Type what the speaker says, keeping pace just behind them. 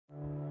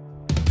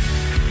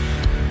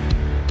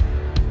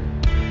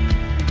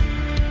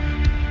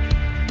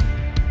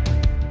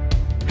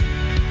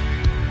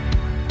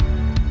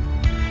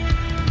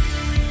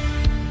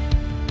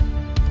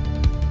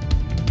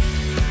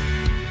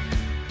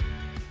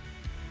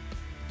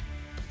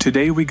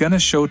Today we gonna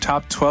show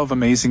top 12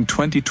 amazing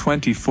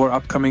 2024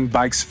 upcoming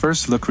bikes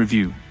first look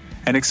review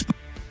and explain.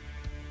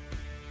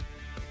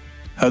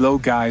 Hello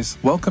guys,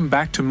 welcome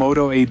back to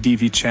Moto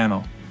ADV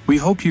channel. We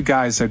hope you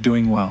guys are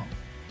doing well.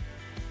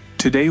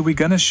 Today we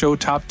gonna show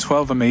top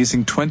 12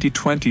 amazing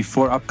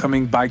 2024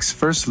 upcoming bikes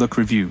first look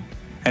review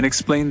and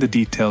explain the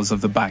details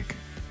of the bike.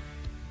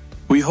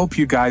 We hope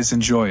you guys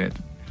enjoy it.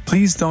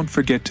 Please don't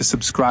forget to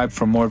subscribe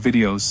for more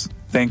videos.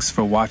 Thanks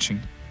for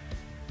watching.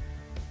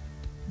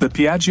 The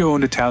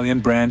Piaggio-owned Italian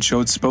brand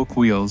showed spoke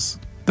wheels,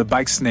 the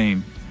bike's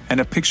name, and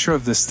a picture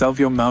of the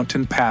Stelvio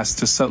mountain pass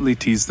to subtly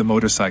tease the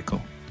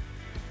motorcycle.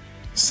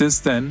 Since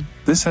then,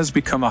 this has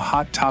become a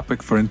hot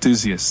topic for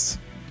enthusiasts,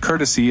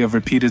 courtesy of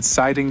repeated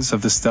sightings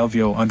of the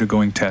Stelvio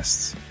undergoing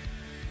tests.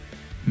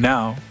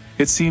 Now,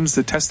 it seems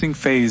the testing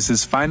phase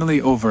is finally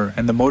over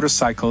and the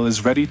motorcycle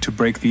is ready to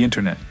break the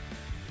internet.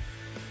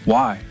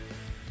 Why?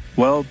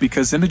 Well,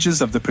 because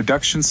images of the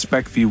production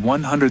spec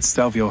V100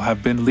 Stelvio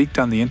have been leaked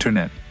on the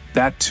internet.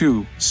 That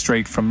too,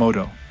 straight from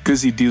Moto,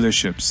 Guzzi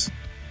dealerships.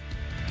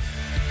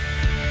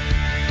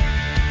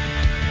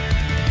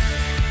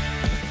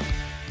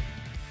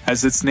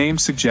 As its name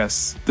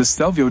suggests, the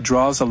Stelvio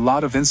draws a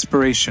lot of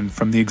inspiration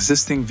from the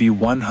existing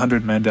V100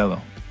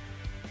 Mandello.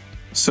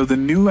 So the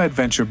new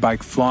adventure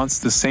bike flaunts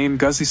the same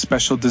Guzzi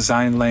special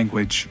design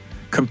language,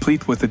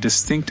 complete with a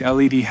distinct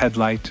LED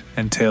headlight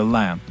and tail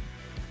lamp.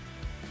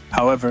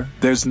 However,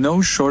 there's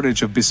no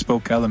shortage of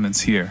bespoke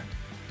elements here.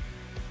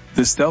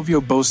 The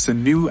Stelvio boasts a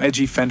new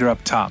edgy fender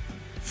up top,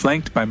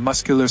 flanked by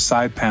muscular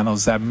side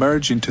panels that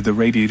merge into the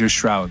radiator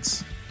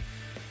shrouds.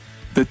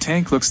 The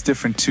tank looks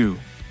different too,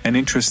 and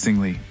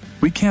interestingly,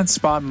 we can't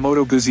spot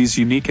Moto Guzzi's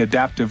unique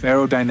adaptive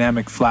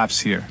aerodynamic flaps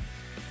here.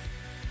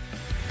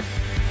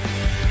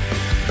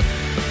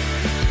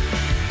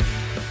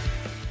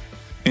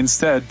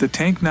 Instead, the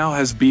tank now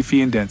has beefy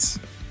indents,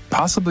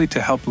 possibly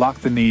to help lock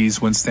the knees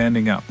when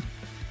standing up.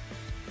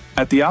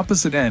 At the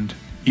opposite end,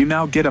 you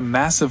now get a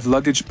massive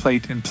luggage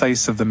plate in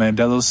place of the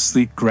Mandello's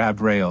sleek grab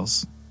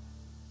rails.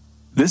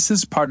 This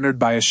is partnered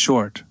by a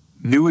short,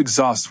 new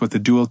exhaust with a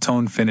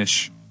dual-tone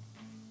finish.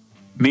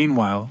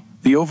 Meanwhile,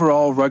 the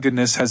overall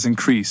ruggedness has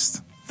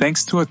increased,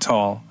 thanks to a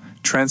tall,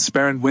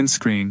 transparent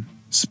windscreen,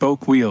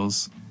 spoke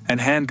wheels, and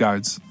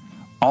handguards,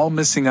 all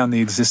missing on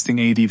the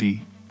existing ADV.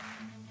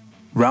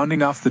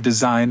 Rounding off the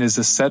design is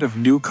a set of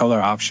new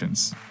color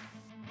options.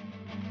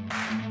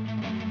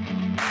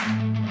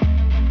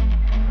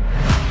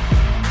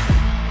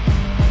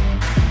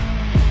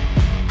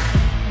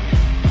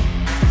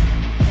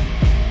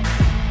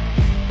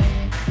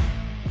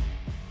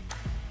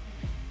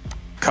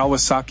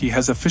 Kawasaki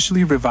has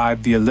officially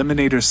revived the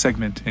Eliminator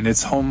segment in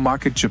its home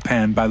market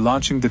Japan by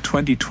launching the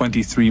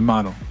 2023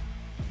 model.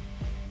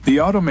 The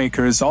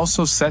automaker is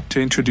also set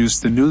to introduce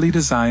the newly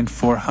designed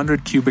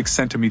 400 cubic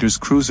centimeters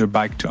cruiser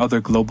bike to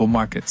other global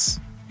markets,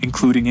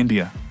 including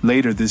India,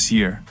 later this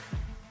year.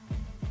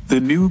 The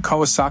new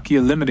Kawasaki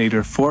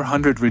Eliminator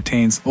 400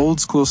 retains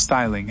old-school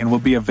styling and will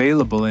be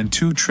available in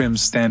two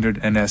trims: Standard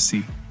and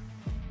SE.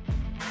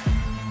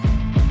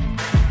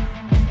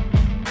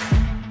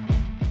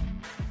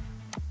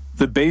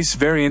 The base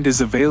variant is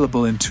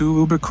available in two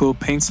uber-cool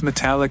paints: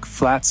 metallic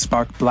flat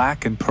spark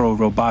black and pearl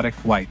robotic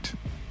white.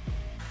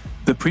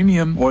 The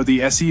premium or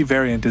the SE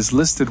variant is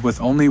listed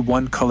with only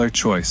one color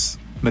choice: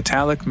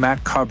 metallic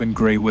matte carbon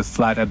gray with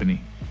flat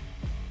ebony.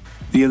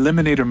 The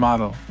Eliminator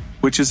model,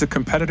 which is a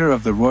competitor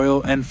of the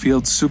Royal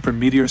Enfield Super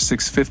Meteor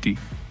 650,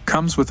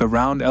 comes with a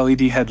round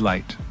LED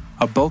headlight,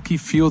 a bulky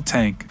fuel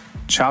tank,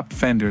 chopped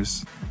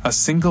fenders, a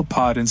single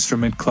pod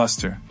instrument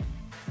cluster,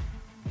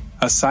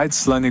 a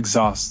side-slung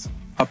exhaust,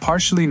 a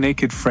partially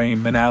naked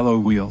frame and alloy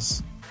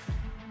wheels.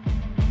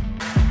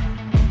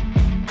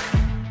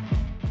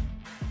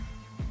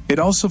 It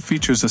also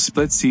features a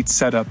split-seat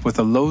setup with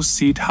a low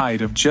seat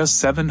height of just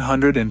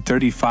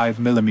 735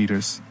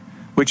 mm,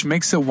 which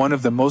makes it one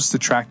of the most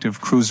attractive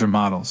cruiser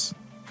models.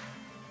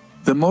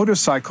 The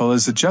motorcycle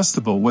is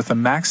adjustable with a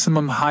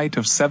maximum height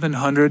of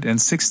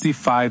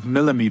 765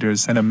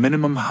 mm and a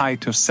minimum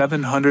height of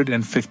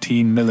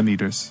 715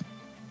 mm.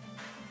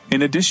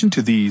 In addition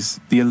to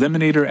these, the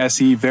Eliminator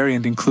SE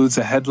variant includes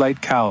a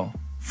headlight cowl,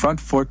 front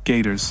fork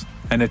gaiters,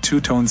 and a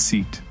two-tone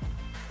seat.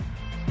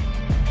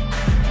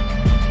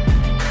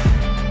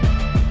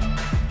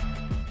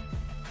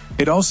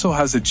 It also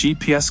has a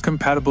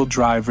GPS-compatible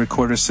drive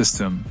recorder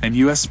system and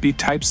USB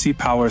Type-C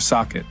power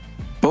socket,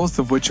 both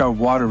of which are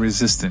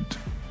water-resistant.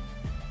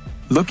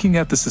 Looking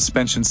at the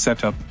suspension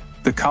setup,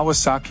 the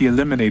Kawasaki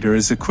Eliminator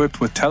is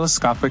equipped with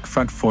telescopic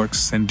front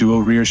forks and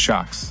dual rear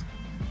shocks,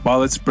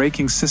 while its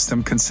braking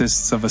system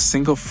consists of a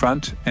single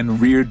front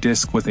and rear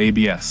disc with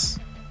ABS.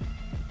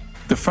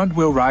 The front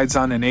wheel rides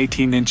on an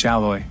 18-inch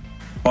alloy,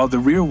 while the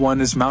rear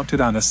one is mounted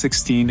on a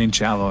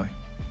 16-inch alloy.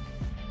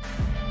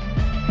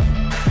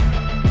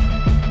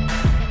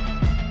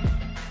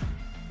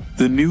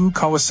 The new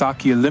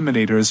Kawasaki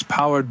Eliminator is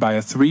powered by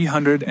a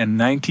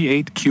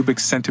 398 cubic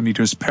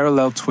centimeters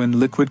parallel twin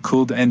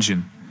liquid-cooled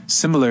engine,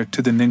 similar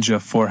to the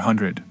Ninja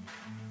 400.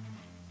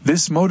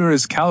 This motor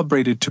is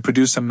calibrated to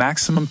produce a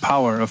maximum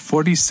power of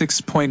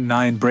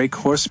 46.9 brake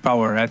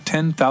horsepower at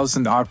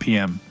 10,000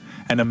 rpm,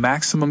 and a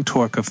maximum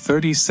torque of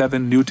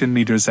 37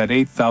 Nm at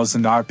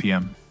 8,000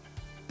 rpm.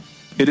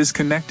 It is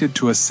connected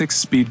to a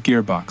 6-speed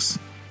gearbox.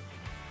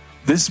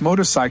 This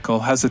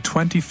motorcycle has a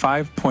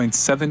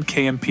 25.7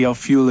 kmpl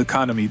fuel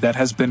economy that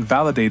has been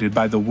validated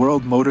by the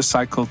World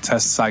Motorcycle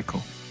Test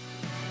Cycle.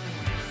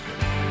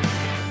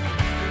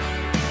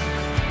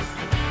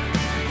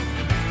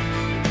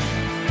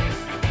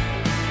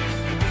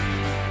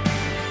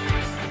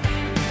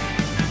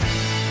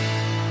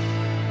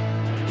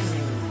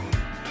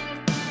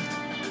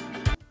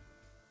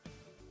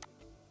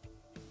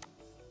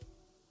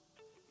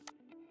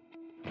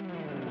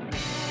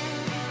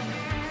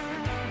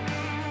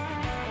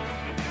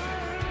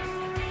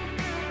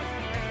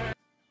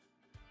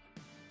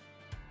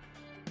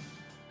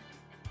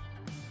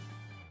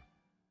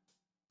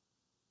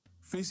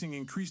 Facing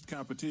increased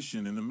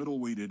competition in the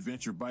middleweight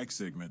adventure bike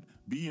segment,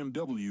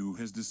 BMW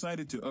has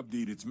decided to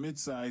update its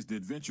mid-sized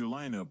adventure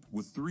lineup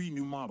with 3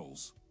 new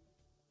models: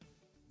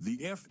 the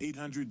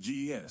F800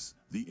 GS,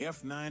 the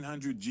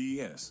F900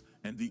 GS,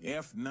 and the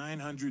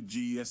F900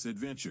 GS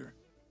Adventure.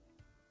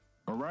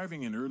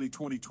 Arriving in early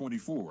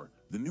 2024,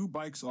 the new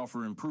bikes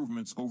offer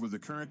improvements over the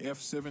current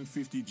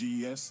F750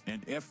 GS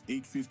and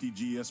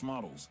F850 GS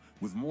models,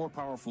 with more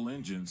powerful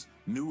engines,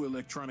 new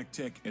electronic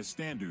tech as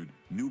standard,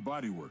 new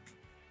bodywork.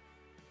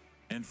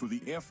 And for the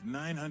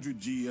F900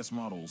 GS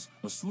models,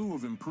 a slew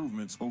of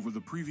improvements over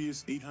the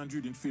previous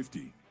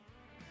 850.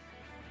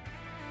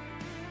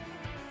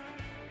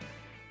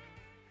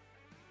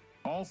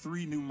 All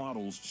 3 new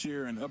models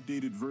share an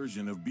updated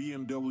version of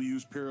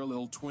BMW's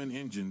parallel twin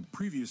engine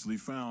previously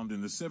found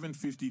in the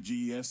 750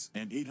 GS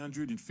and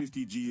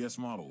 850 GS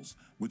models,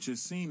 which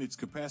has seen its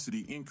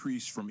capacity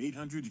increase from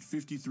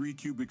 853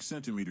 cubic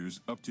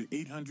centimeters up to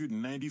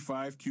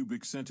 895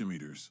 cubic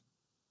centimeters.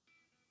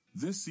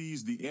 This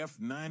sees the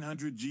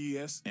F900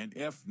 GS and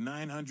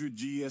F900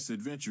 GS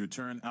Adventure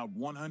turn out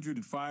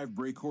 105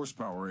 brake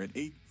horsepower at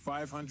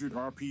 8,500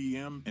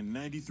 RPM and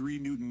 93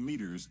 Newton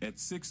meters at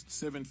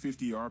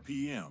 6,750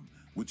 RPM,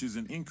 which is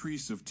an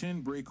increase of 10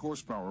 brake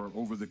horsepower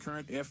over the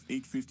current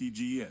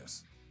F850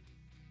 GS.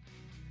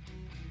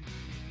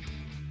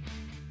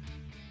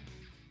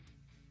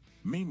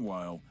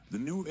 Meanwhile, the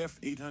new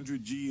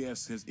F800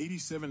 GS has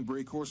 87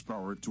 brake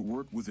horsepower to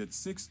work with at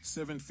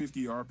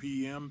 6,750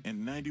 RPM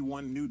and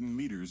 91 Newton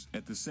meters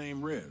at the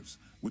same revs,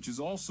 which is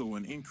also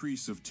an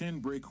increase of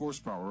 10 brake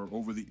horsepower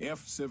over the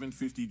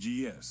F750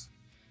 GS.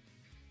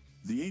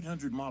 The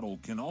 800 model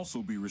can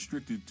also be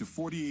restricted to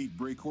 48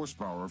 brake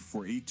horsepower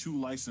for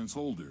A2 license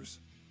holders.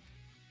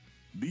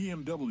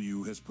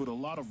 BMW has put a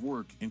lot of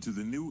work into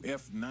the new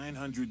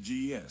F900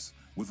 GS,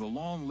 with a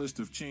long list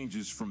of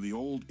changes from the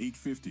old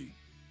 850.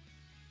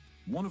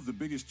 One of the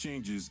biggest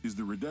changes is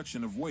the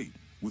reduction of weight,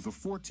 with a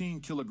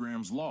 14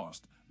 kilograms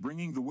lost,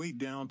 bringing the weight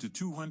down to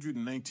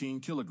 219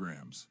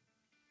 kilograms.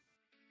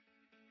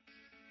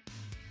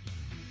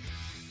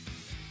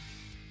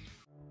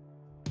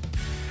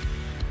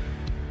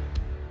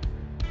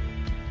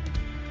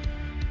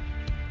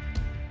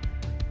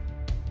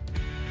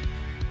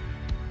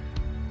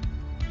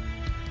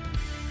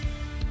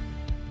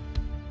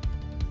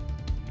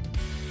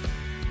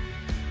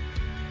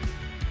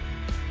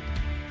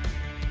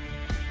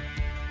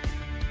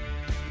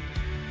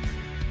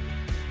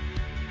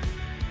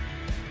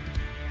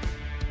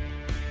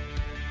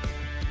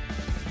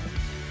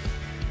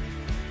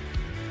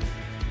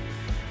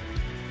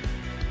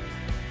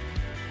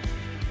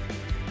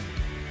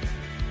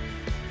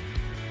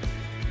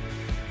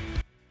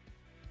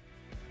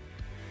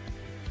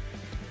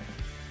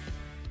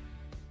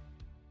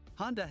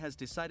 Honda has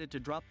decided to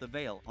drop the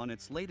veil on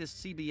its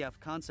latest CBF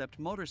Concept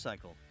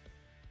motorcycle.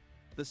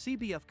 The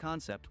CBF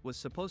Concept was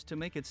supposed to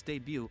make its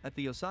debut at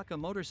the Osaka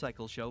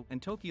Motorcycle Show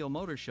and Tokyo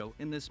Motor Show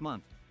in this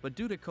month, but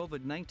due to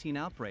COVID-19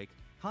 outbreak,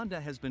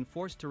 Honda has been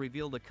forced to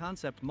reveal the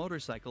Concept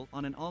motorcycle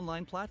on an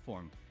online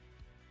platform.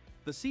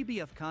 The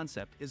CBF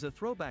Concept is a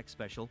throwback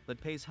special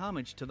that pays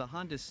homage to the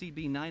Honda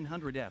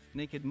CB900F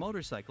naked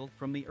motorcycle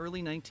from the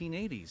early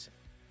 1980s.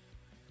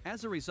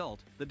 As a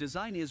result, the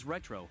design is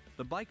retro.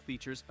 The bike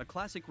features a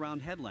classic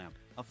round headlamp,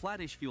 a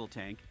flattish fuel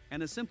tank,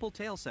 and a simple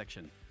tail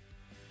section.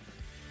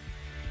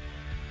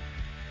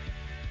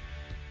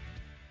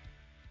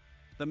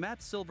 The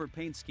matte silver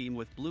paint scheme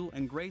with blue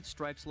and gray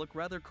stripes look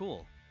rather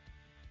cool.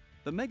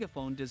 The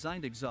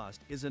megaphone-designed exhaust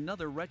is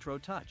another retro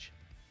touch.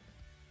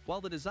 While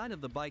the design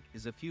of the bike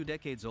is a few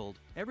decades old,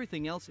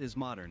 everything else is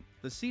modern.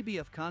 The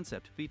CBF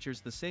Concept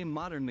features the same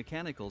modern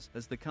mechanicals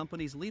as the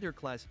company's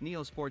leader-class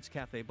Neo Sports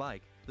Cafe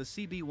bike, the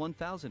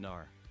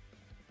CB1000R.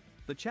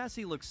 The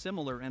chassis looks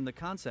similar and the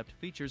Concept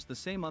features the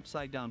same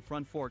upside-down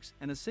front forks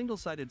and a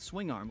single-sided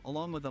swing arm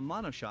along with a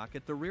monoshock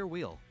at the rear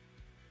wheel.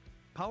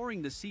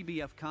 Powering the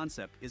CBF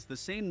Concept is the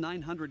same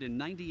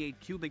 998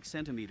 cubic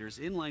centimeters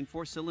inline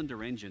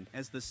 4-cylinder engine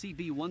as the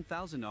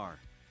CB1000R.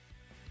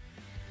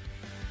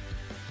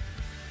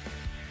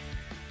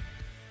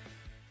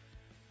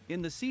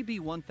 In the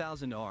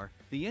CB1000R,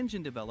 The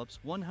engine develops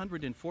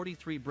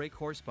 143 brake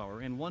horsepower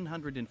and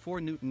 104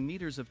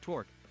 Nm of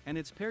torque, and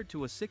it's paired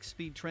to a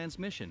 6-speed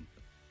transmission.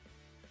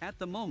 At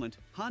the moment,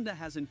 Honda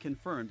hasn't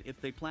confirmed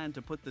if they plan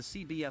to put the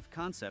CBF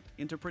concept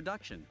into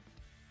production.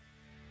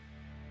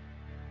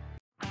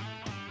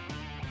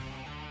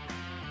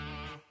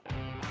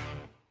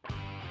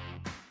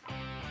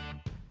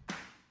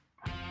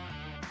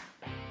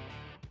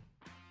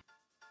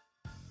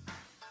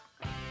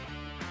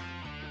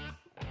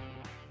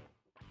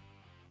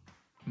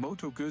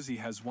 Moto Guzzi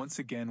has once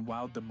again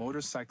wowed the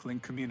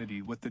motorcycling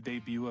community with the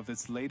debut of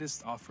its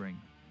latest offering,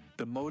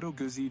 the Moto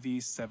Guzzi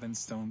V7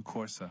 Stone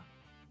Corsa.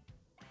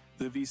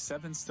 The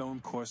V7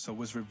 Stone Corsa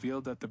was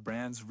revealed at the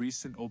brand's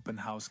recent open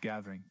house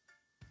gathering.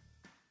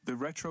 The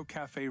Retro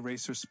Cafe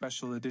Racer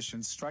Special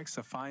Edition strikes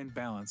a fine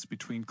balance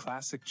between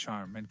classic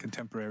charm and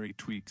contemporary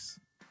tweaks.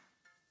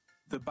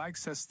 The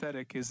bike's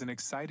aesthetic is an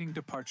exciting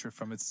departure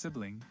from its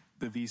sibling,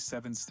 the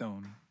V7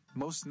 Stone,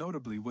 most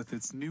notably with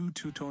its new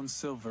two-tone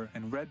silver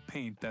and red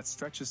paint that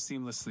stretches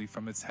seamlessly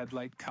from its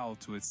headlight cowl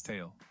to its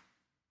tail.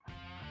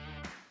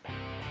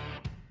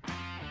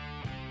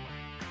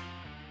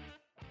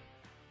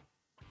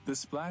 The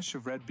splash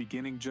of red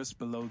beginning just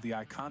below the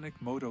iconic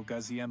Moto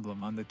Guzzi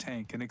emblem on the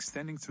tank and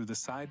extending through the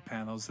side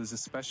panels is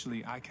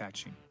especially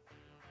eye-catching.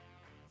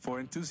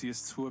 For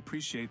enthusiasts who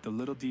appreciate the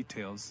little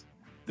details,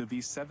 the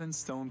V7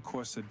 Stone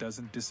Corsa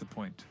doesn't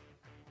disappoint.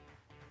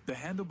 The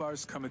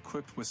handlebars come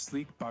equipped with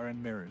sleek bar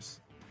and mirrors,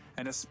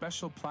 and a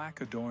special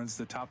plaque adorns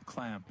the top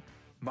clamp,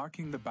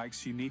 marking the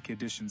bike's unique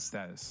edition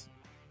status.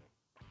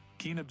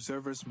 Keen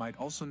observers might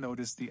also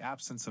notice the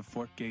absence of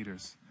fork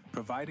gaiters,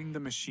 providing the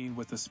machine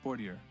with a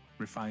sportier,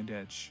 refined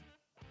edge.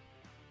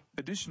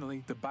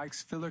 Additionally, the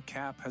bike's filler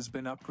cap has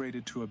been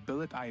upgraded to a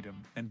billet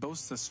item and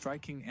boasts a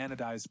striking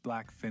anodized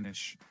black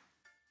finish.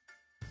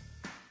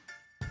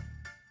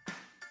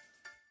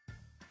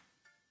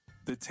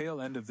 The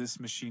tail end of this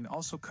machine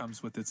also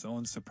comes with its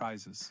own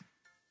surprises.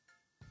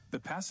 The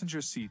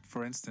passenger seat,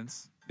 for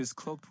instance, is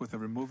cloaked with a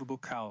removable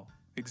cowl,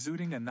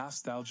 exuding a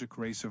nostalgic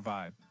racer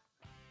vibe.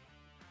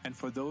 And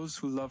for those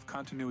who love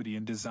continuity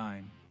in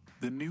design,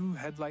 the new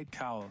headlight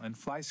cowl and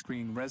fly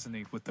screen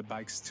resonate with the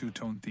bike's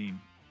two-tone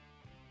theme.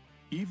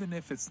 Even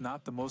if it's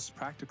not the most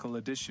practical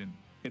addition,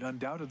 it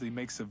undoubtedly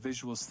makes a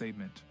visual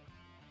statement.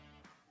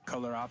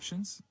 Color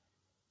options?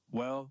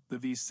 Well, the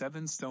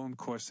V7 Stone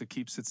Corsa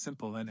keeps it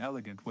simple and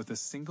elegant with a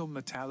single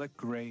metallic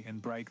gray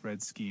and bright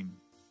red scheme.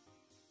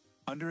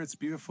 Under its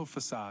beautiful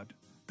facade,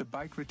 the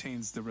bike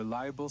retains the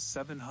reliable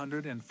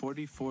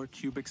 744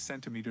 cubic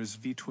centimeters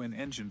V-twin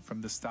engine from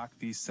the stock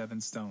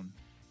V7 Stone.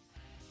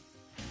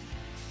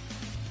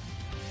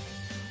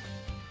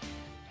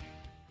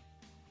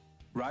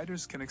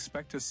 Riders can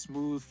expect a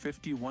smooth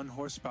 51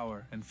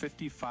 horsepower and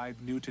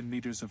 55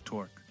 Nm of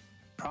torque,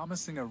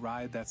 promising a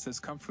ride that's as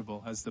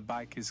comfortable as the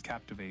bike is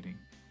captivating.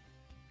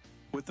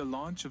 With the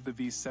launch of the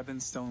V7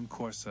 Stone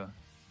Corsa,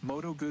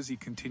 Moto Guzzi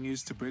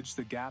continues to bridge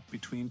the gap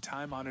between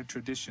time-honored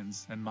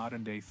traditions and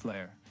modern-day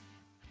flair.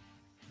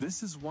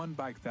 This is one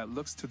bike that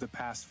looks to the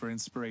past for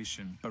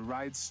inspiration but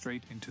rides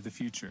straight into the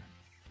future.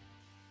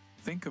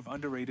 Think of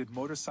underrated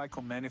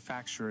motorcycle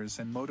manufacturers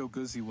and Moto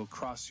Guzzi will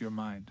cross your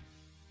mind.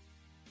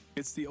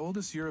 It's the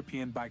oldest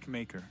European bike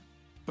maker,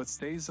 but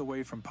stays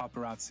away from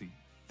paparazzi,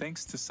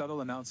 thanks to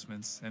subtle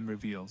announcements and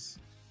reveals.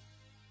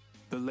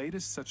 The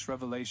latest such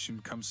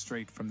revelation comes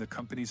straight from the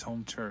company's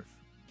home turf,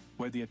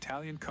 where the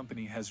Italian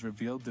company has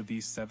revealed the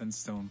V7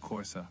 Stone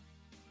Corsa.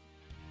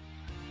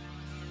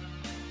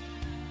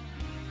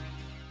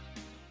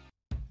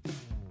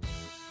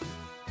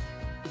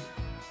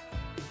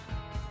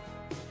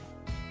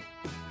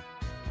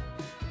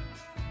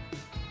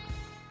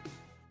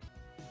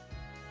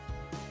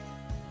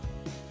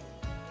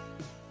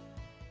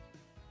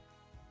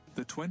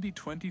 The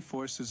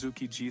 2024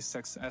 Suzuki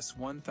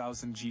GSX-S1000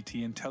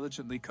 GT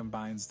intelligently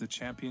combines the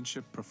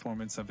championship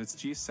performance of its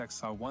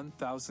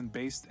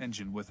GSX-R1000-based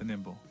engine with a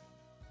nimble,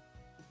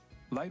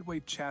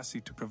 lightweight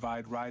chassis to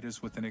provide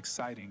riders with an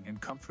exciting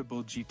and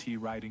comfortable GT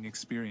riding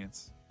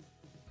experience.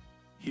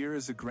 Here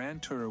is a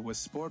grand tour with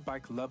sport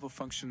bike-level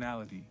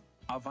functionality,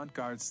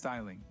 avant-garde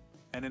styling,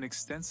 and an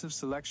extensive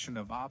selection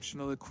of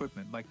optional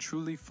equipment like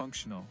truly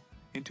functional,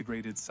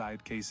 integrated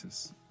side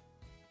cases.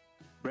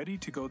 Ready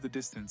to go the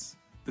distance,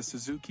 the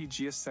Suzuki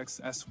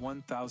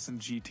GSX-S1000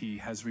 GT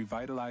has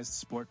revitalized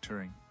sport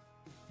touring.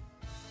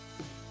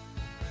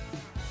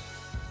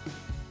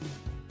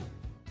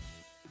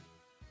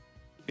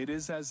 It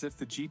is as if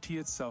the GT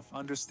itself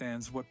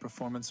understands what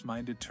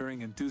performance-minded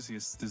touring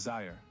enthusiasts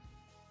desire.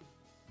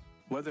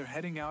 Whether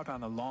heading out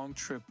on a long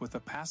trip with a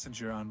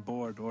passenger on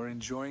board or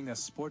enjoying a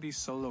sporty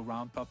solo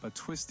romp up a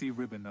twisty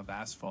ribbon of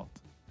asphalt,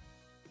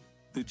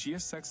 the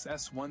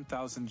GSX-S1000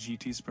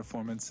 GT's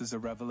performance is a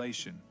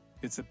revelation,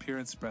 its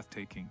appearance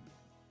breathtaking.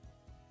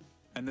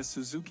 And the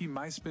Suzuki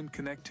MySpin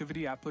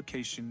connectivity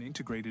application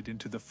integrated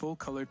into the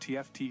full-color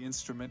TFT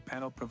instrument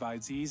panel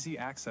provides easy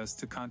access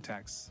to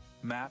contacts,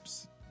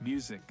 maps,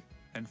 music,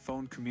 and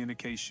phone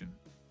communication.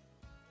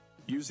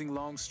 Using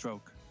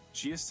long-stroke,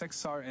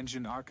 GSX-R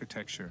engine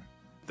architecture,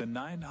 The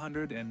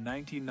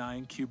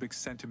 999 cubic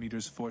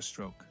centimeters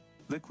 4-stroke,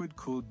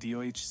 liquid-cooled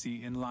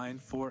DOHC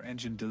inline-4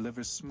 engine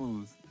delivers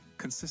smooth,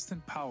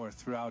 consistent power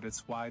throughout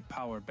its wide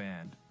power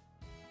band.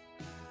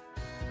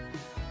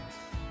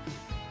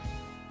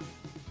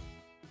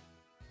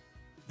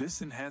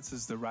 This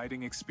enhances the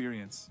riding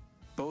experience,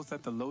 both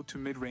at the low to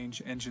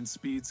mid-range engine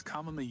speeds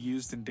commonly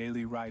used in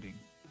daily riding,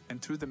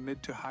 and through the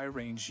mid to high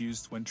range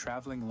used when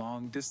traveling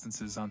long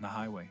distances on the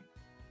highway.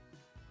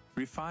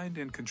 Refined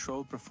and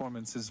controlled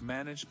performance is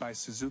managed by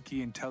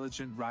Suzuki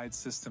Intelligent Ride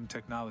System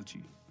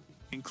technology,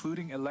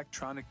 including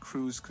electronic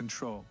cruise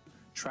control,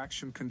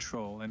 traction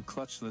control and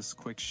clutchless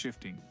quick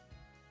shifting.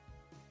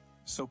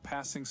 So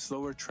passing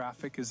slower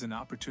traffic is an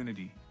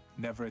opportunity,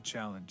 never a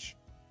challenge.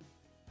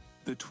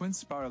 The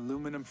twin-spar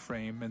aluminum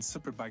frame and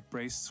superbike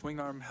brace swing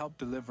arm help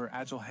deliver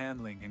agile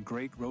handling and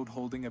great road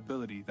holding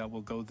ability that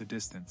will go the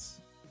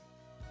distance.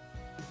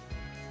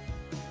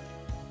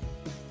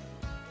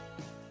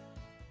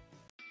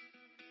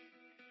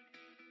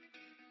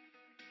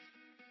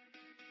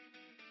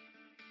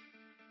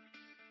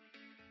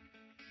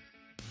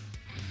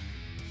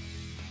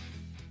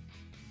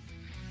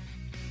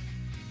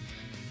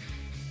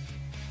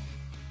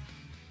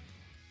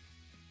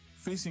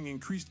 Facing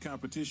increased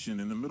competition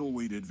in the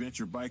middleweight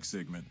adventure bike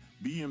segment,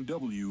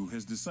 BMW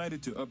has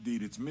decided to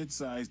update its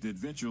mid-sized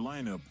adventure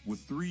lineup with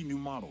 3 new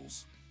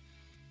models: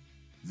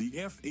 the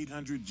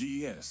F800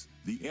 GS,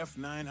 the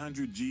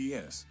F900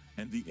 GS,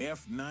 and the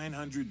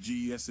F900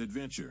 GS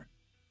Adventure.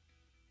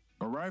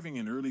 Arriving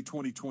in early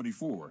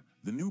 2024,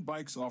 the new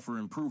bikes offer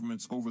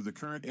improvements over the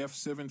current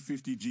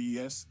F750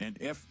 GS and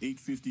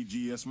F850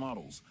 GS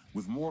models,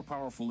 with more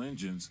powerful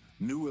engines,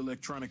 new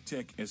electronic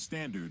tech as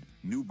standard,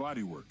 new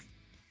bodywork.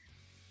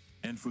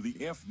 And for the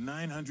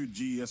F900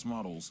 GS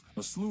models,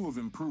 a slew of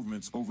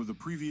improvements over the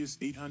previous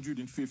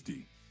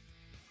 850.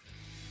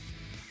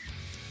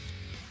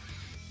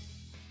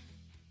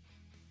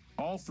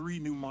 All 3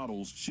 new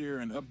models share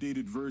an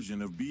updated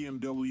version of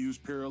BMW's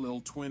parallel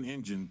twin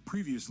engine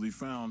previously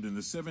found in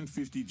the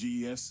 750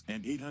 GS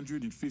and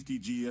 850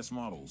 GS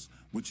models,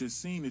 which has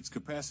seen its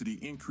capacity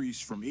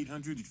increase from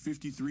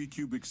 853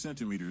 cubic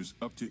centimeters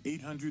up to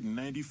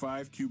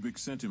 895 cubic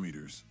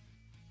centimeters.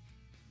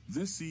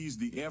 This sees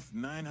the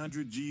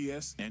F900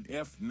 GS and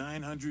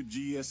F900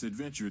 GS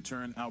Adventure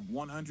turn out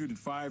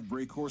 105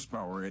 brake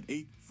horsepower at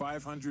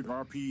 8,500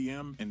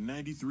 RPM and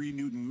 93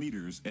 Newton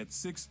meters at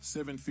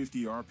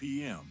 6,750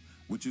 RPM,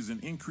 which is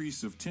an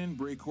increase of 10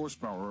 brake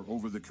horsepower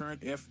over the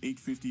current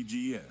F850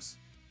 GS.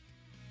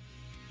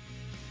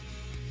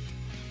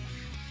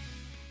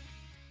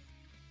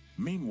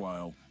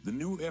 Meanwhile, the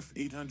new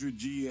F800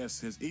 GS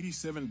has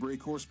 87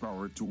 brake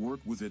horsepower to work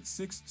with at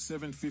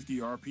 6,750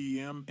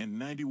 RPM and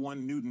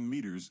 91 Newton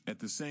meters at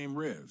the same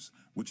revs,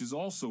 which is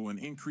also an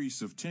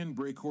increase of 10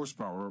 brake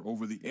horsepower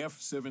over the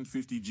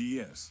F750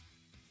 GS.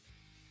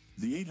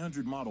 The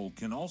 800 model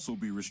can also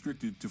be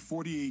restricted to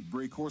 48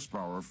 brake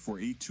horsepower for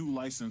A2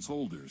 license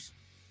holders.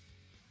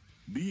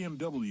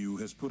 BMW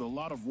has put a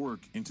lot of work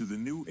into the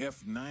new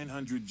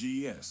F900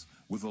 GS,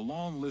 with a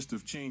long list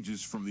of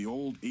changes from the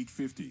old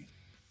 850.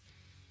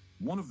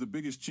 One of the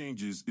biggest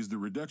changes is the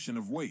reduction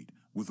of weight,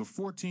 with a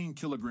 14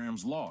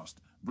 kilograms lost,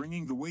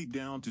 bringing the weight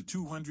down to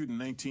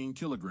 219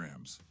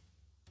 kilograms.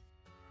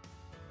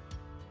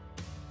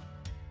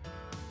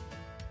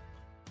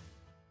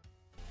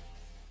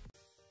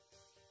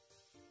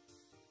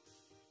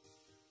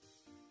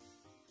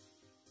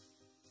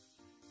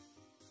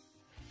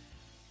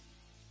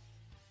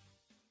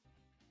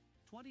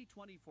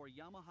 (2024)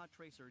 Yamaha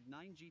Tracer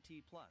 9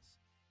 GT Plus.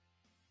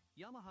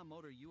 Yamaha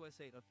Motor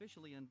USA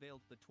officially unveiled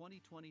the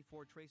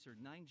 2024 Tracer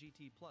 9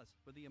 GT Plus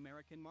for the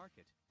American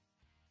market.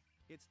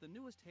 It's the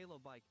newest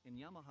halo bike in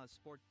Yamaha's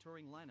sport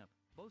touring lineup,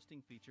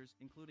 boasting features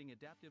including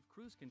adaptive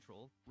cruise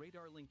control,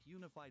 radar-linked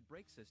unified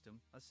brake system,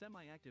 a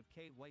semi-active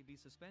KYB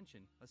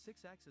suspension, a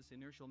 6-axis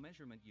inertial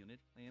measurement unit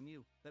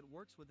 (IMU) that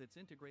works with its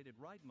integrated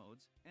ride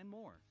modes, and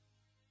more.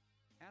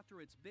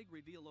 After its big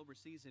reveal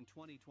overseas in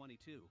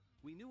 2022,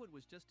 we knew it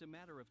was just a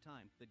matter of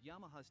time that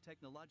Yamaha's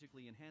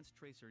technologically enhanced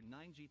Tracer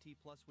 9 GT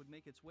Plus would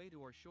make its way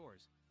to our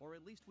shores, or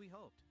at least we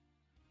hoped.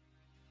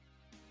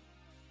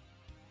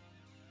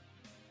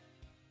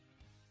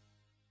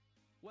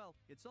 Well,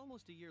 it's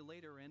almost a year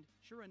later and,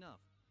 sure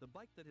enough, the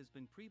bike that has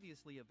been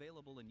previously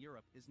available in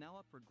Europe is now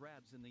up for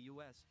grabs in the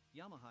US.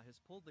 Yamaha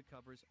has pulled the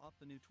covers off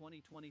the new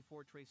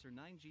 2024 Tracer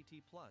 9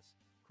 GT Plus,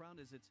 crowned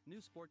as its new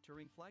sport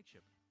touring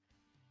flagship.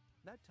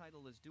 That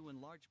title is due in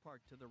large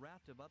part to the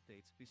raft of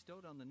updates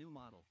bestowed on the new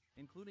model,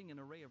 including an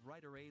array of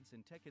rider aids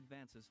and tech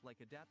advances like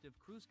adaptive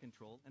cruise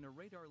control and a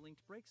radar-linked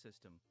brake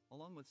system,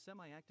 along with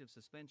semi-active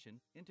suspension,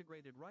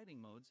 integrated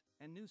riding modes,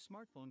 and new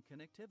smartphone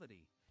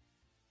connectivity.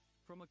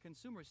 From a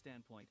consumer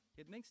standpoint,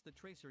 it makes the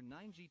Tracer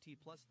 9 GT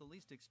Plus the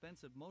least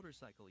expensive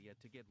motorcycle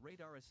yet to get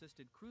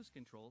radar-assisted cruise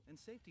control and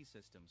safety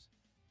systems.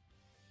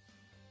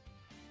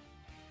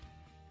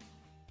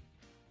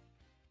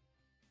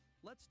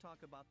 Let's talk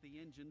about the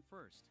engine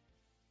first.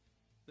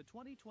 The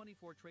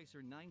 2024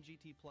 Tracer 9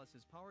 GT Plus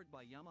is powered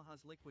by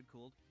Yamaha's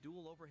liquid-cooled,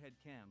 dual overhead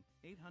cam,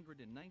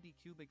 890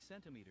 cubic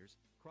centimeters,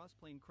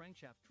 cross-plane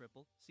crankshaft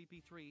triple,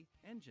 CP3,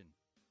 engine.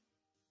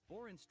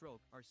 Bore and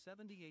stroke are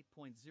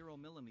 78.0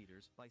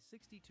 mm by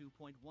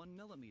 62.1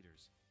 mm.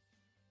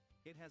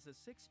 It has a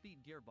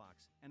 6-speed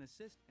gearbox, an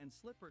assist and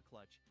slipper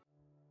clutch.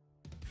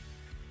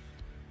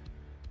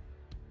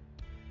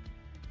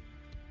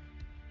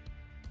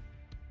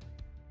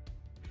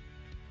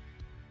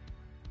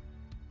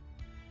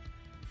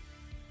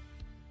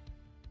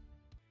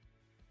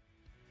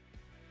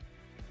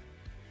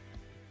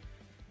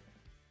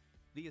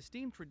 The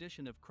esteemed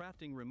tradition of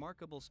crafting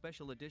remarkable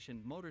special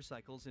edition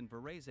motorcycles in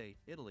Varese,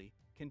 Italy,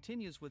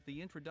 continues with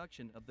the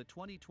introduction of the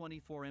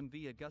 2024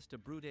 MV AGUSTA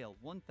BRUTALE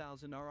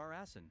 1000RR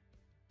ASSEN.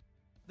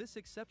 This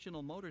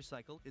exceptional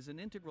motorcycle is an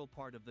integral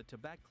part of the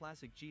Tabac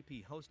Classic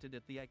GP hosted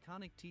at the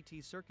iconic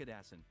TT Circuit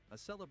ASSEN, a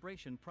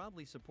celebration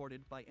proudly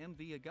supported by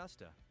MV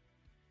AGUSTA.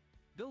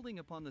 Building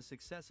upon the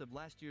success of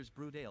last year's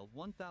BRUTALE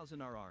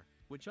 1000RR,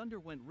 which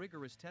underwent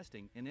rigorous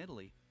testing in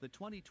Italy, the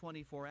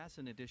 2024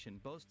 ASSEN edition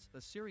boasts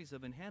a series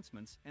of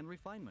enhancements and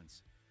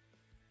refinements.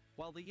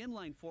 While the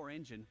inline-4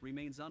 engine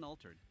remains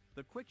unaltered,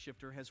 the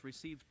quickshifter has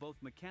received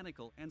both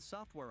mechanical and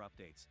software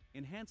updates,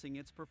 enhancing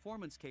its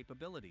performance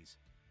capabilities.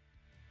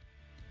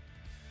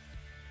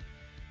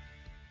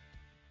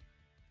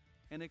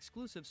 An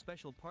exclusive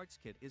special parts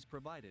kit is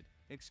provided,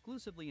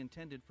 exclusively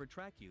intended for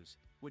track use,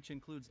 which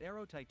includes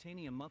aero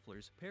titanium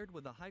mufflers paired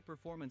with a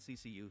high-performance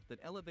ECU that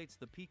elevates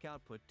the peak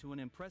output to an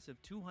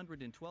impressive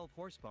 212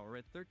 horsepower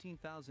at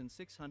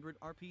 13,600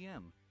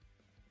 RPM.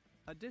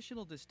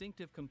 Additional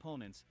distinctive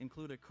components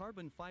include a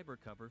carbon fiber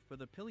cover for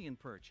the pillion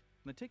perch,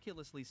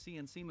 meticulously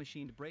CNC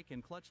machined brake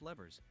and clutch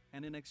levers,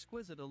 and an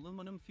exquisite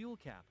aluminum fuel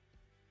cap.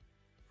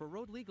 For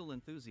road legal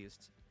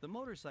enthusiasts, the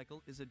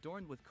motorcycle is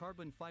adorned with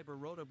carbon fiber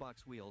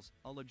rotobox wheels,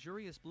 a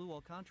luxurious blue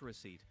Alcantara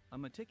seat, a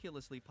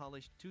meticulously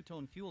polished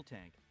two-tone fuel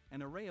tank,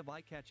 an array of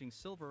eye-catching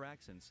silver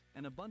accents,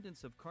 an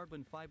abundance of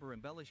carbon fiber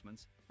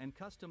embellishments, and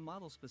custom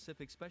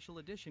model-specific special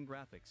edition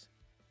graphics.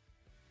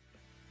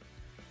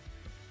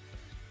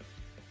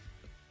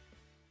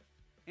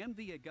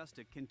 MV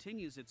AGUSTA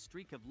continues its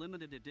streak of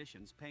limited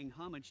editions paying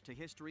homage to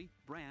history,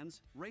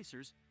 brands,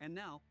 racers, and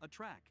now, a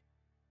track.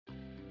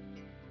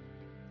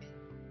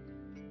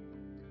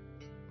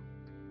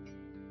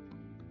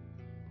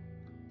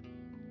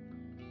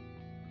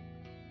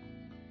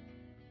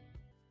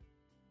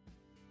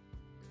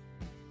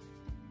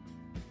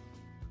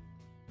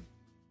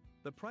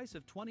 The price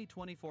of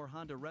 2024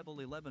 Honda Rebel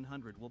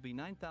 1100 will be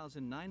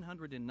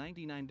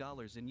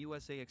 $9,999 in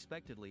USA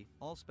expectedly.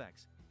 All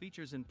specs,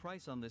 features and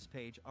price on this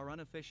page are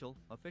unofficial,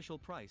 official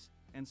price,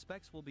 and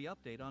specs will be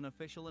updated on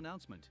official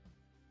announcement.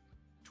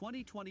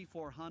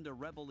 2024 Honda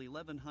Rebel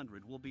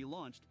 1100 will be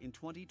launched in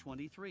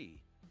 2023.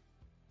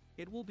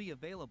 It will be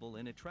available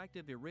in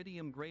attractive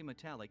iridium gray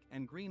metallic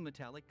and green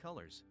metallic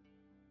colors.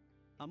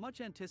 A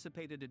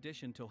much-anticipated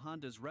addition to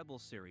Honda's Rebel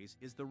series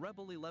is the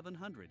Rebel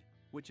 1100,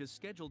 which is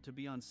scheduled to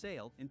be on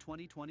sale in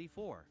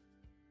 2024.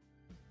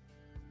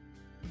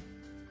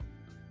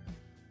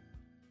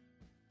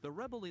 The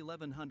Rebel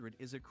 1100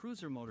 is a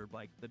cruiser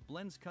motorbike that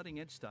blends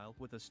cutting-edge style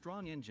with a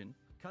strong engine,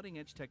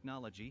 cutting-edge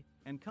technology,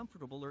 and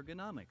comfortable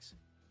ergonomics.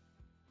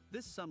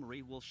 This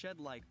summary will shed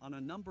light on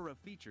a number of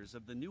features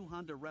of the new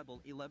Honda Rebel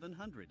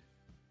 1100.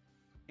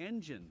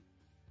 Engine.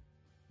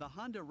 The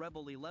Honda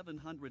Rebel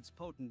 1100's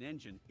potent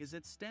engine is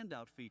its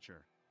standout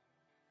feature.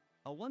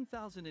 A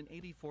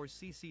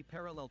 1084cc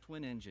parallel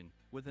twin engine,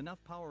 with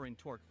enough power and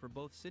torque for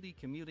both city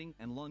commuting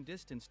and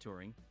long-distance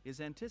touring, is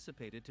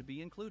anticipated to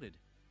be included.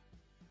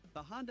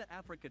 The Honda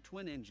Africa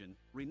twin engine,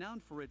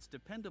 renowned for its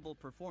dependable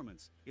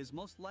performance, is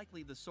most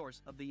likely the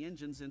source of the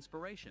engine's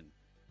inspiration.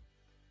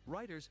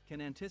 Riders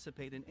can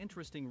anticipate an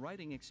interesting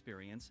riding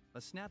experience,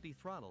 a snappy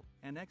throttle,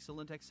 and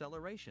excellent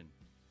acceleration.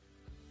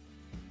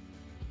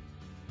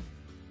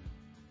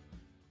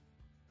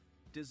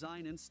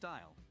 Design and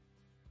style.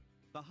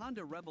 The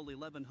Honda Rebel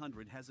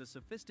 1100 has a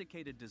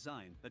sophisticated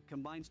design that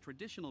combines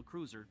traditional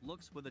cruiser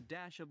looks with a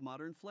dash of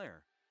modern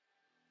flair.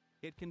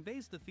 It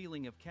conveys the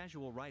feeling of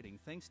casual riding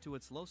thanks to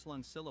its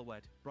low-slung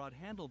silhouette, broad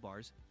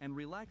handlebars, and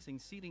relaxing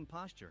seating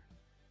posture.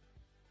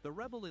 The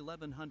Rebel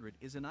 1100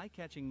 is an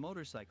eye-catching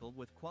motorcycle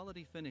with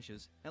quality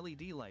finishes,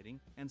 LED lighting,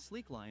 and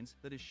sleek lines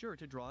that is sure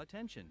to draw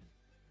attention.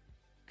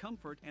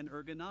 Comfort and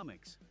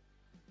ergonomics.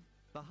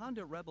 The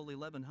Honda Rebel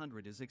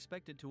 1100 is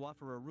expected to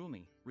offer a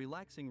roomy,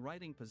 relaxing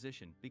riding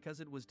position because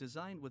it was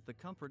designed with the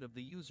comfort of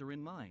the user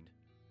in mind.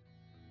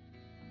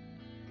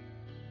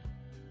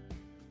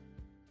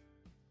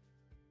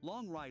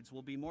 Long rides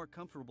will be more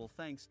comfortable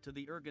thanks to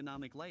the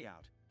ergonomic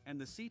layout, and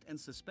the seat and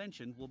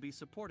suspension will be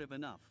supportive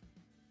enough.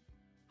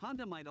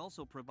 Honda might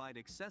also provide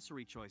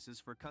accessory choices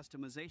for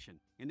customization,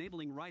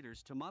 enabling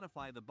riders to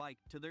modify the bike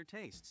to their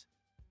tastes.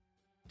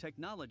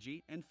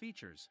 Technology and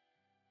features.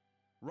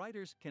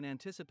 Riders can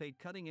anticipate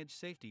cutting-edge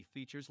safety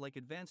features like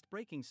advanced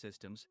braking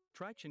systems,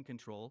 traction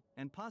control,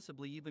 and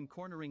possibly even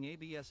cornering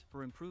ABS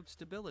for improved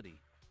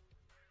stability.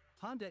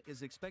 Honda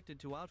is expected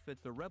to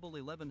outfit the Rebel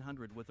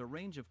 1100 with a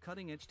range of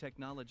cutting-edge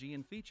technology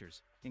and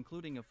features,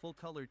 including a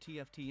full-color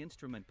TFT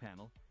instrument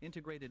panel,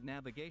 integrated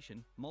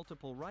navigation,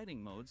 multiple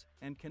riding modes,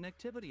 and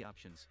connectivity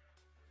options.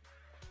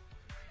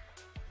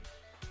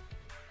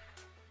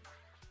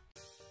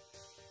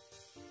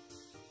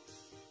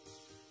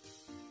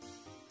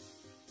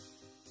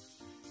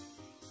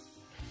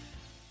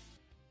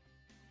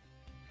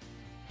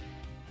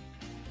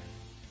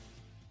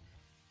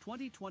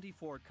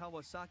 (2024)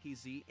 Kawasaki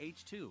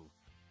ZH2.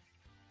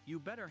 You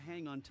better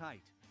hang on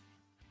tight.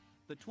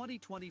 The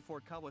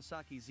 2024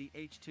 Kawasaki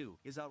ZH2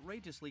 is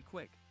outrageously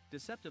quick,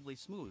 deceptively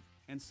smooth,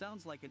 and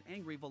sounds like an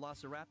angry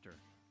velociraptor.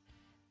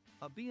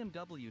 A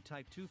BMW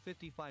Type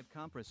 255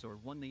 compressor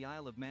won the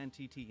Isle of Man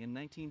TT in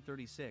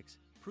 1936,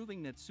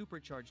 proving that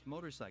supercharged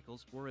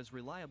motorcycles were as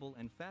reliable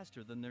and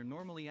faster than their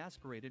normally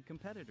aspirated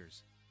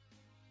competitors.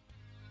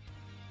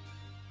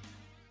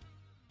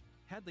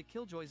 Had the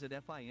killjoys at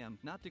FIM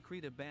not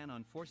decreed a ban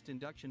on forced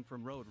induction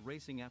from road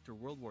racing after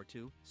World War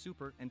II,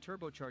 super and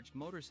turbocharged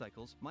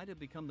motorcycles might have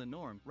become the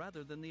norm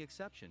rather than the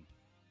exception.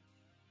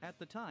 At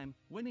the time,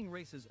 winning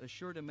races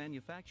assured a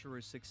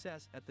manufacturer's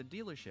success at the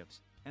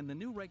dealerships, and the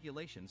new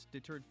regulations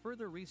deterred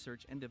further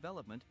research and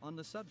development on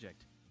the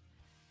subject.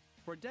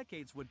 For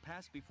decades would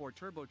pass before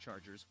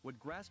turbochargers would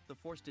grasp the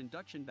forced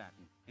induction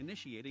baton,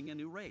 initiating a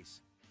new race.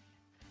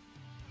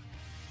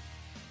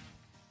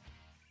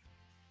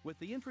 With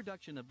the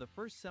introduction of the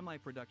first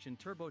semi-production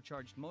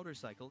turbocharged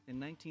motorcycle in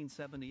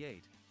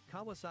 1978,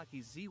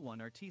 Kawasaki's Z1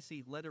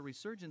 RTC led a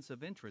resurgence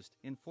of interest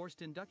in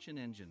forced induction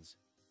engines.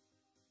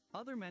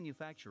 Other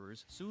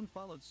manufacturers soon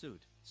followed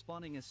suit,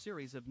 spawning a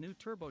series of new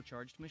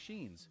turbocharged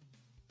machines.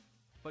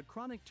 But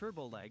chronic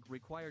turbo lag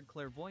required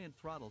clairvoyant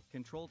throttle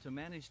control to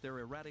manage their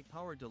erratic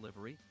power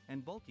delivery,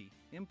 and bulky,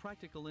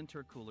 impractical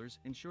intercoolers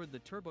ensured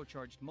the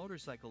turbocharged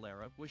motorcycle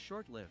era was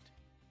short-lived.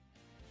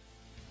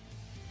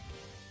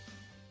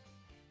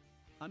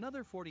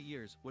 Another 40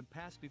 years would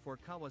pass before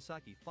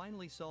Kawasaki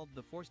finally solved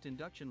the forced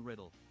induction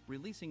riddle,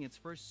 releasing its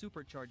first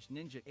supercharged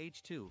Ninja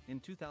H2 in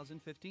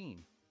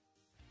 2015.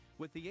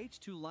 With the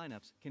H2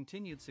 lineup's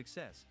continued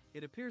success,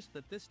 it appears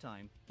that this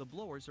time, the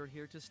blowers are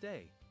here to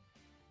stay.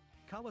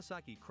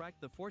 Kawasaki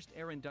cracked the forced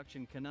air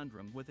induction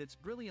conundrum with its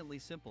brilliantly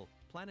simple,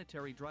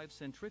 planetary drive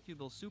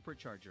centrifugal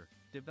supercharger,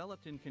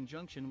 developed in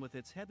conjunction with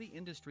its heavy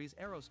industries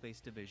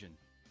aerospace division.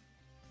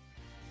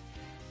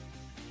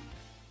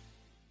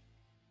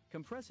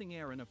 Compressing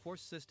air in a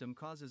forced system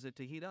causes it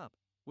to heat up,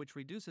 which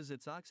reduces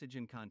its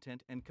oxygen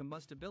content and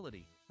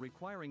combustibility,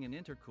 requiring an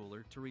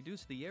intercooler to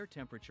reduce the air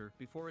temperature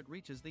before it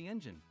reaches the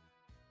engine.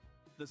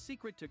 The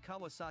secret to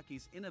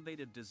Kawasaki's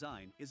innovative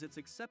design is its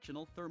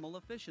exceptional thermal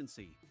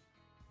efficiency.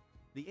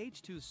 The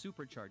H2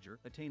 supercharger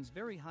attains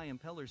very high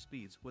impeller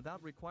speeds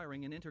without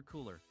requiring an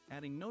intercooler,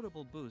 adding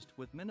notable boost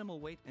with minimal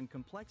weight and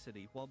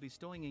complexity while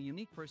bestowing a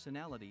unique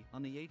personality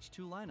on the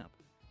H2 lineup.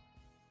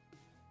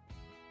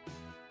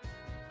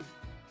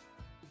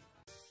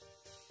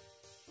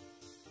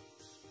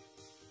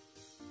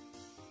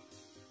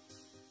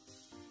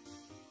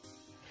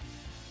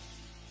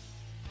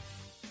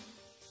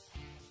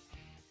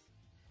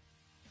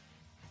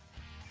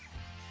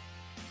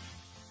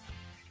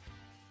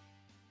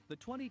 The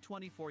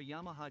 2024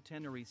 Yamaha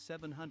Tenere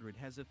 700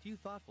 has a few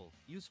thoughtful,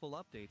 useful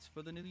updates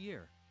for the new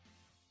year.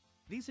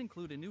 These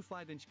include a new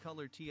 5-inch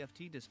color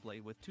TFT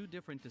display with 2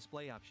 different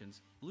display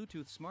options,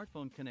 Bluetooth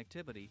smartphone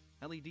connectivity,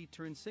 LED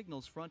turn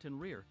signals front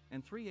and rear,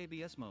 and 3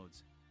 ABS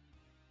modes.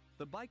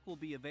 The bike will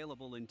be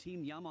available in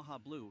Team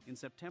Yamaha Blue in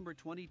September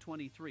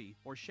 2023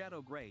 or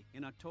Shadow Grey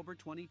in October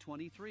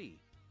 2023.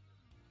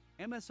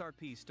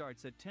 MSRP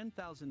starts at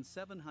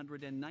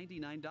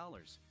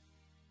 $10,799.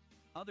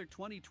 Other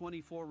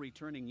 2024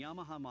 returning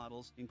Yamaha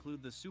models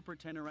include the Super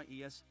Tenere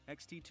ES,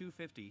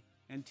 XT250,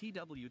 and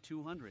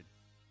TW200.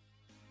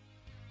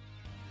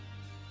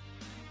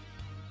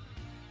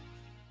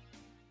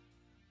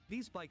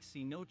 These bikes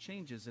see no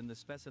changes in the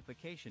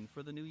specification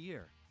for the new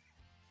year.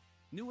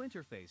 New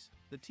interface: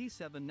 the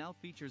T7 now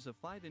features a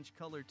 5-inch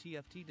color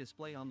TFT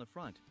display on the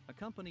front,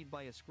 accompanied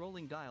by a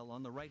scrolling dial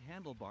on the right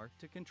handlebar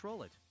to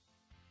control it.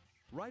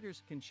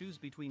 Riders can choose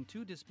between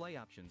 2 display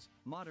options,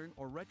 modern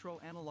or retro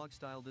analog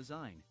style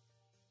design.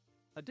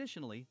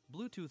 Additionally,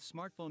 Bluetooth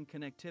smartphone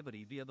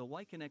connectivity via the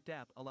Y-Connect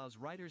app allows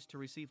riders to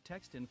receive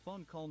text and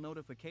phone call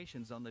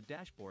notifications on the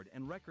dashboard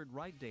and record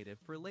ride data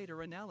for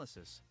later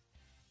analysis.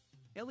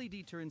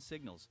 LED turn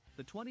signals: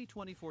 the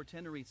 2024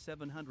 Tenere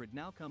 700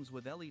 now comes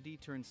with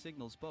LED turn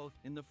signals both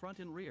in the front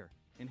and rear,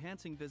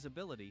 enhancing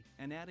visibility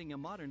and adding a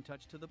modern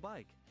touch to the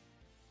bike.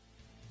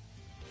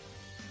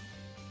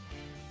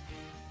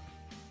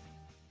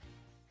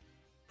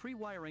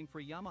 Pre-wiring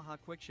for Yamaha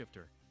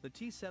Quickshifter: the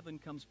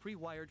T7 comes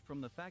pre-wired from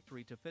the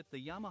factory to fit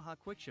the Yamaha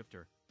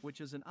Quickshifter,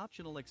 which is an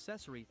optional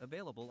accessory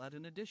available at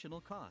an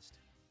additional cost.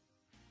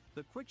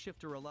 The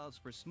Quickshifter allows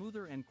for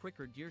smoother and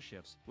quicker gear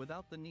shifts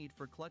without the need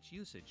for clutch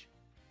usage.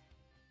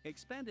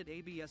 Expanded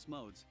ABS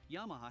modes: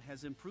 Yamaha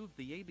has improved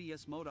the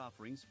ABS mode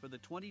offerings for the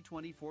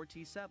 2024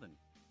 T7.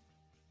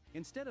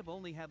 Instead of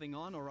only having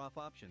on or off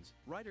options,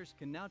 riders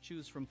can now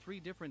choose from 3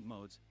 different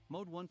modes: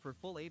 Mode 1 for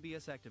full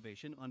ABS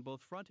activation on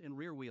both front and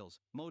rear wheels,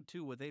 Mode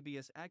 2 with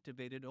ABS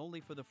activated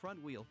only for the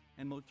front wheel,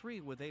 and Mode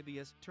 3 with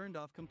ABS turned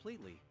off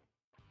completely.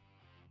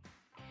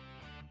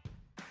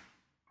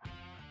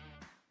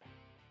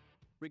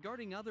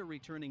 Regarding other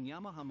returning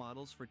Yamaha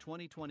models for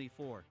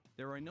 2024,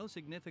 there are no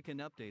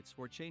significant updates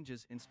or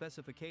changes in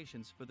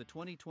specifications for the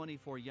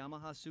 2024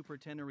 Yamaha Super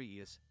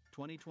Tenere ES,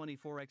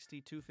 2024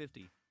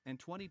 XT250, and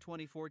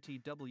 2024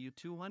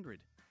 TW200.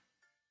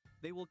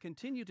 They will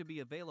continue to be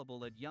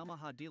available at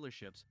Yamaha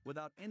dealerships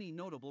without any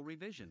notable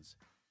revisions.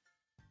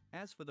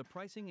 As for the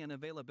pricing and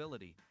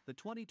availability, the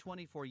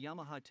 2024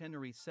 Yamaha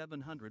Tenere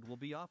 700 will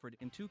be offered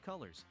in 2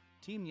 colors: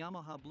 Team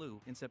Yamaha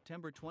Blue in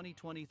September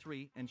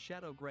 2023 and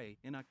Shadow Grey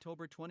in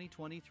October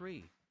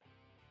 2023.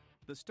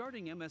 The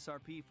starting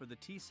MSRP for the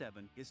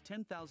T7 is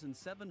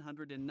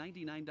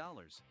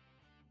 $10,799.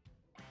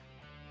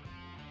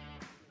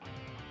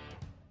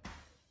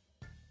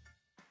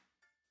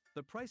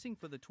 The pricing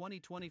for the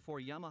 2024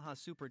 Yamaha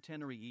Super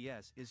Tenere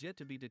ES is yet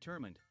to be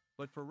determined,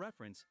 but for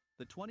reference,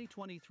 the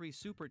 2023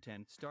 Super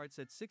 10 starts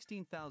at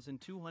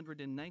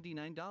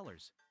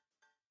 $16,299.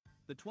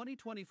 The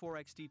 2024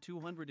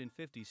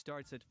 XT250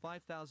 starts at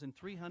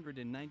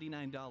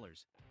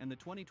 $5,399, and the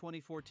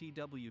 2024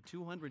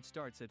 TW200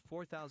 starts at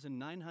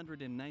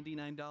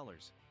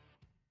 $4,999.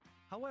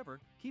 However,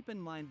 keep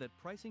in mind that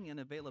pricing and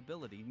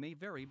availability may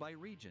vary by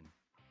region.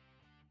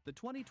 The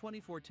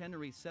 2024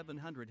 Tenere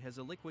 700 has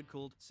a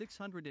liquid-cooled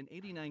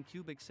 689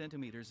 cubic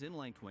centimeters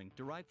inline twin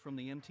derived from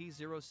the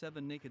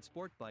MT-07 naked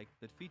sport bike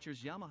that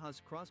features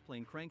Yamaha's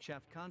crossplane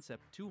crankshaft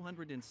concept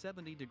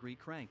 270-degree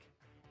crank.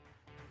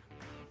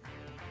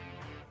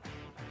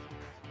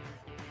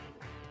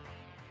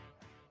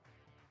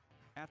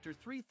 After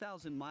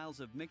 3,000 miles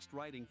of mixed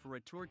riding for a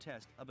tour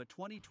test of a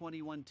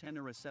 2021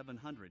 Tenere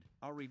 700,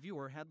 our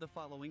reviewer had the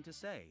following to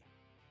say.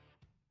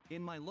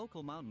 In my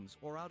local mountains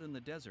or out in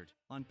the desert,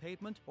 on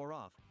pavement or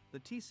off, the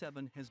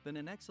T7 has been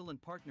an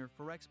excellent partner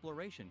for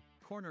exploration,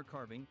 corner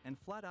carving, and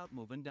flat-out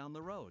moving down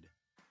the road.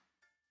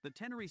 The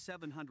Tenere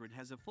 700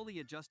 has a fully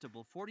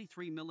adjustable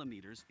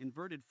 43mm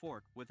inverted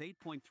fork with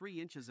 8.3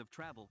 inches of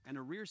travel and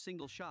a rear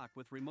single shock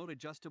with remote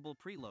adjustable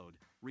preload,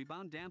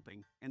 rebound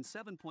damping, and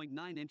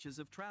 7.9 inches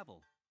of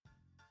travel.